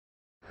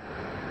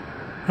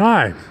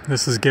Hi,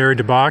 this is Gary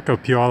DeBach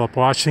of Puyallup,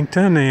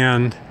 Washington,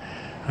 and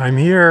I'm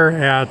here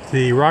at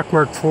the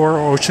Rockwork 4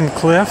 Ocean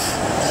Cliff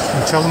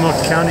in Tillamook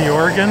County,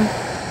 Oregon.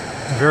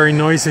 A very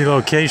noisy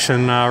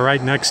location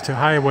right next to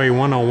Highway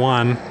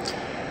 101.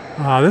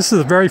 This is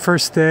the very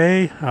first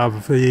day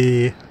of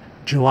the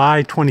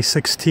July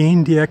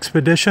 2016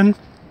 DXpedition,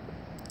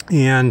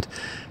 and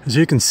as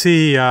you can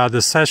see,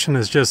 the session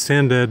has just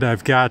ended.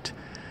 I've got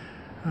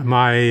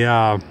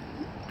my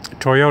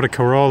Toyota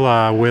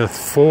Corolla with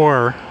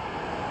 4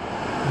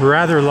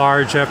 rather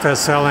large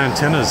FSL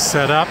antennas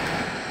set up.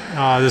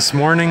 This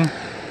morning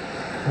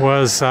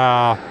was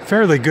a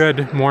fairly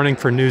good morning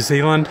for New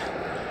Zealand.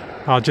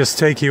 I'll just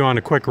take you on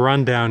a quick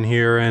rundown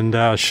here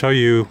and show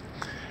you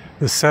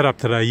the setup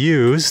that I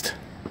used,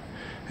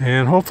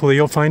 and hopefully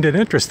you'll find it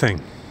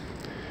interesting.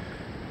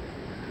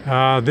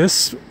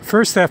 This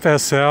first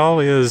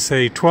FSL is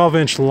a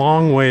 12-inch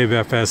long wave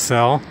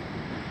FSL.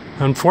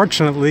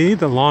 Unfortunately,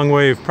 the long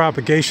wave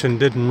propagation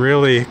didn't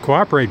really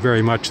cooperate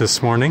very much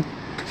this morning,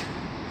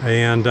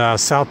 and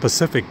South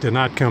Pacific did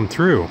not come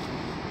through.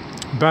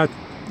 But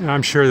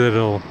I'm sure that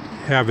it'll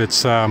have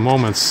its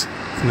moments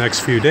the next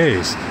few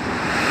days.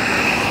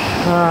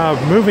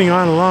 Moving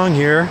on along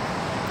here,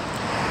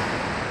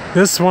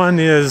 this one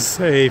is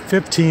a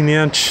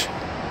 15-inch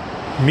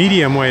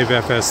medium wave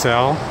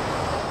FSL.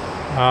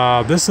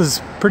 This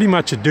is pretty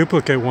much a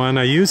duplicate one.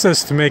 I use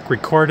this to make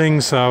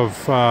recordings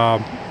of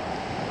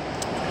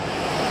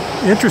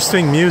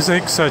interesting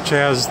music, such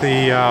as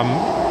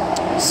the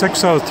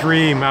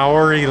 603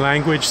 Maori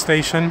language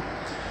station,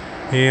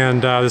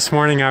 and this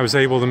morning I was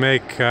able to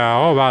make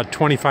about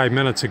 25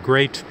 minutes of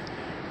great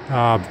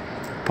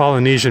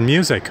Polynesian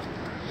music.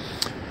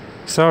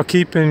 So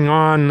keeping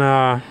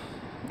on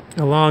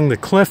along the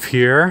cliff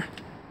here,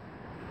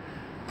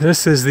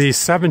 this is the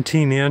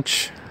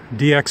 17-inch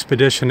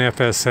DXpedition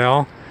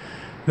FSL.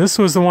 This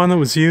was the one that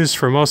was used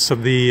for most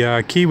of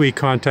the Kiwi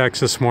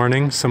contacts this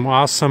morning. Some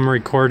awesome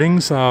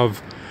recordings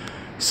of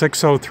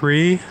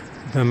 603,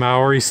 the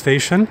Maori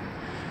station,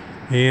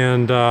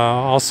 and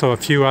also a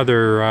few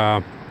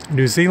other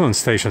New Zealand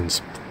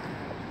stations.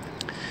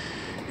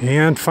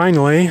 And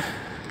finally,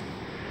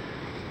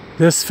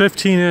 this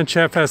 15-inch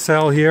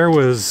FSL here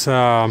was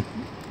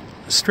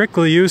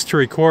strictly used to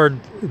record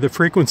the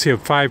frequency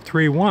of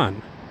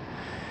 531.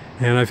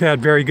 And I've had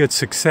very good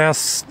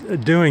success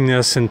doing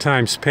this in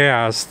times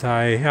past.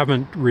 I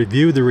haven't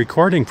reviewed the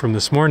recording from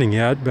this morning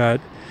yet, but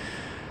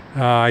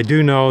I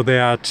do know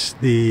that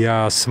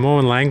the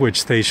Samoan language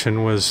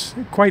station was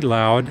quite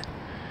loud,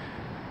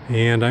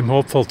 and I'm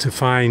hopeful to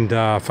find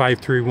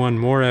 531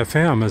 more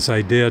FM as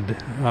I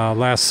did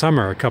last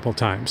summer a couple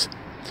times.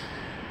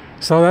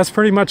 So that's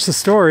pretty much the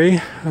story.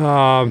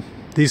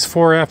 These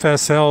 4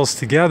 FSLs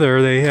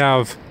together, they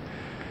have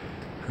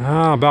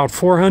about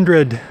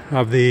 400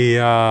 of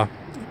the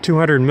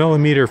 200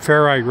 millimeter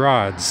ferrite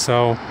rods.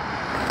 So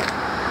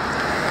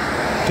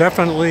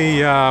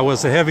definitely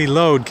was a heavy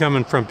load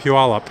coming from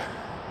Puyallup.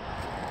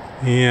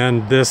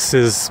 And this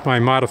is my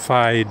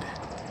modified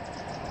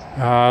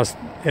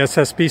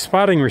SSB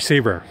spotting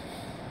receiver,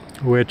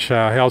 which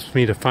helps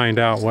me to find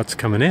out what's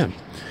coming in.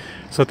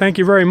 So thank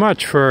you very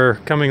much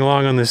for coming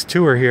along on this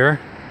tour here.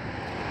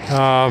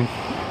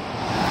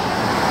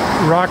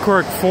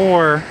 Rockwork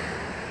 4,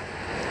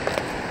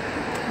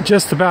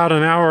 just about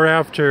an hour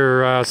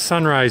after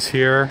sunrise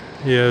here,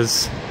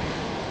 is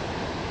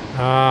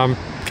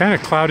kind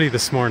of cloudy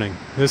this morning.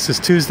 This is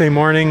Tuesday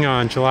morning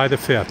on July the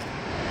 5th.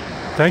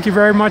 Thank you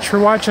very much for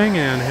watching,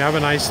 and have a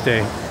nice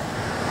day.